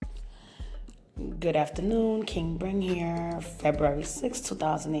Good afternoon, King Bring here, February 6,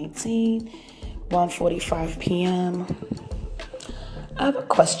 2018, 1:45 p.m. I have a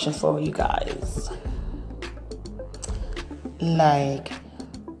question for you guys. Like,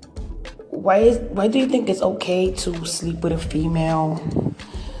 why do you think it's okay to sleep with a female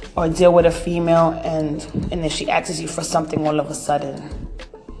or deal with a female and if she asks you for something all of a sudden,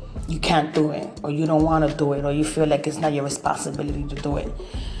 you can't do it, or you don't want to do it, or you feel like it's not your responsibility to do it?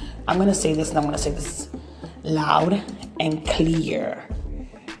 I'm going to say this, and I'm going to say this loud and clear.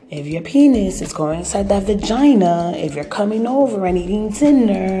 If your penis is going inside that vagina, if you're coming over and eating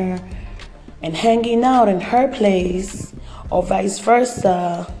dinner and hanging out in her place, or vice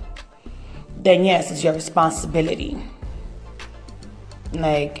versa, then yes, it's your responsibility.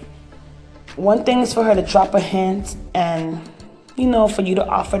 Like, one thing is for her to drop a hint and, for you to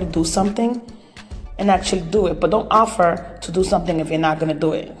offer to do something and actually do it. But don't offer to do something if you're not going to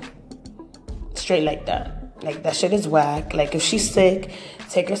do it. Straight like that. Like, that shit is whack. Like, if she's sick,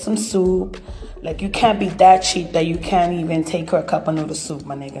 take her some soup. Like, you can't be that cheap that you can't even take her a cup of noodle soup,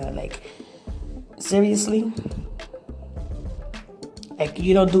 my nigga. Like, seriously? Like,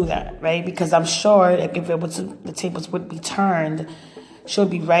 you don't do that, right? Because I'm sure, like, if the tables would be turned, she'll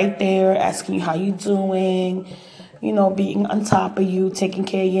be right there asking you how you doing, being on top of you, taking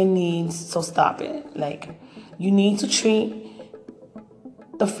care of your needs. So stop it. Like, you need to treat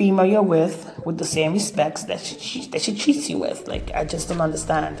the female you're with the same respects that she treats you with. Like, I just don't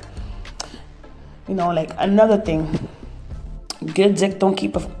understand. Like, another thing, good dick don't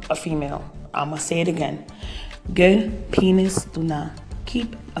keep a female. I'ma say it again. Good penis do not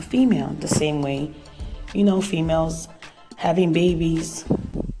keep a female. The same way, females having babies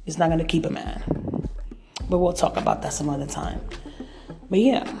is not gonna keep a man. But we'll talk about that some other time. But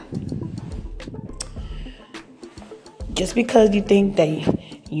yeah, just because you think that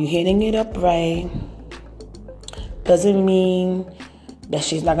you're hitting it up right doesn't mean that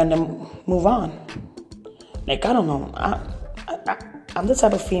she's not gonna move on. Like, I don't know. I'm the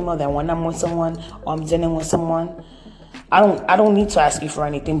type of female that when I'm with someone or I'm dealing with someone, I don't need to ask you for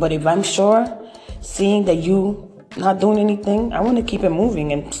anything. But if I'm sure, seeing that you not doing anything, I want to keep it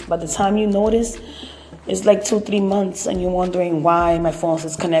moving. And by the time you notice, it's like 2-3 months and you're wondering why my phone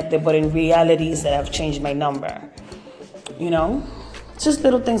is connected, but in reality is that I've changed my number. Just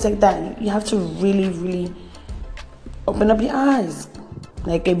little things like that. You have to really, really open up your eyes.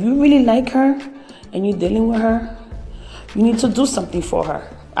 Like, if you really like her and you're dealing with her, you need to do something for her.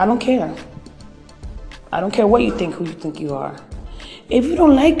 I don't care. I don't care what you think, who you think you are. If you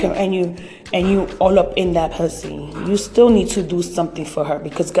don't like her and you all up in that pussy, you still need to do something for her.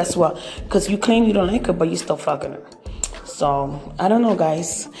 Because guess what? Because you claim you don't like her, but you still fucking her. So, I don't know,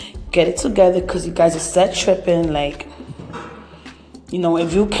 guys. Get it together, because you guys are set tripping. Like,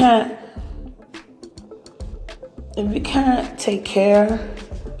 if you can't take care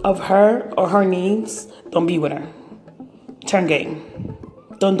of her or her needs, don't be with her. Turn game.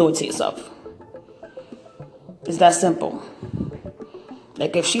 Don't do it to yourself. It's that simple.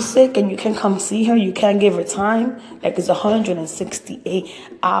 Like, if she's sick and you can come see her, you can't give her time. Like, it's 168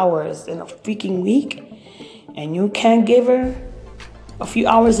 hours in a freaking week, and you can't give her a few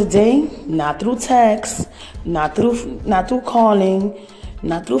hours a day, not through text, not through calling,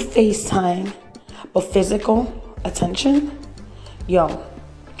 not through FaceTime, but physical attention. Yo,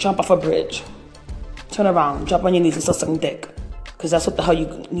 jump off a bridge. Turn around, jump on your knees and suck some dick. Because that's what the hell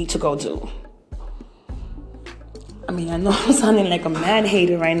you need to go do. I mean, I know I'm sounding like a man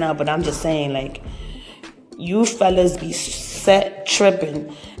hater right now, but I'm just saying, like, you fellas be set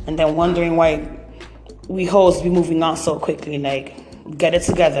tripping and then wondering why we hoes be moving on so quickly. Like, get it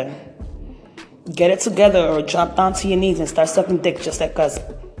together. Get it together, or drop down to your knees and start sucking dick just like us.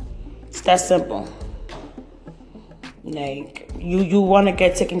 It's that simple. Like, you want to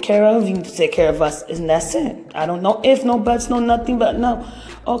get taken care of, you need to take care of us, and that's it. I don't know if, no buts, no nothing, but no.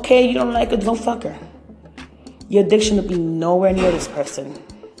 Okay, you don't like her, don't fuck her. Your dick shouldn't be nowhere near this person.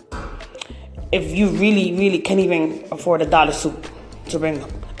 If you really, really can't even afford $1 soup to bring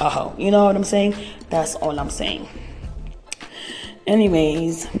a hoe. You know what I'm saying? That's all I'm saying.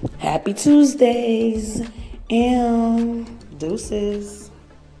 Anyways, happy Tuesdays and deuces.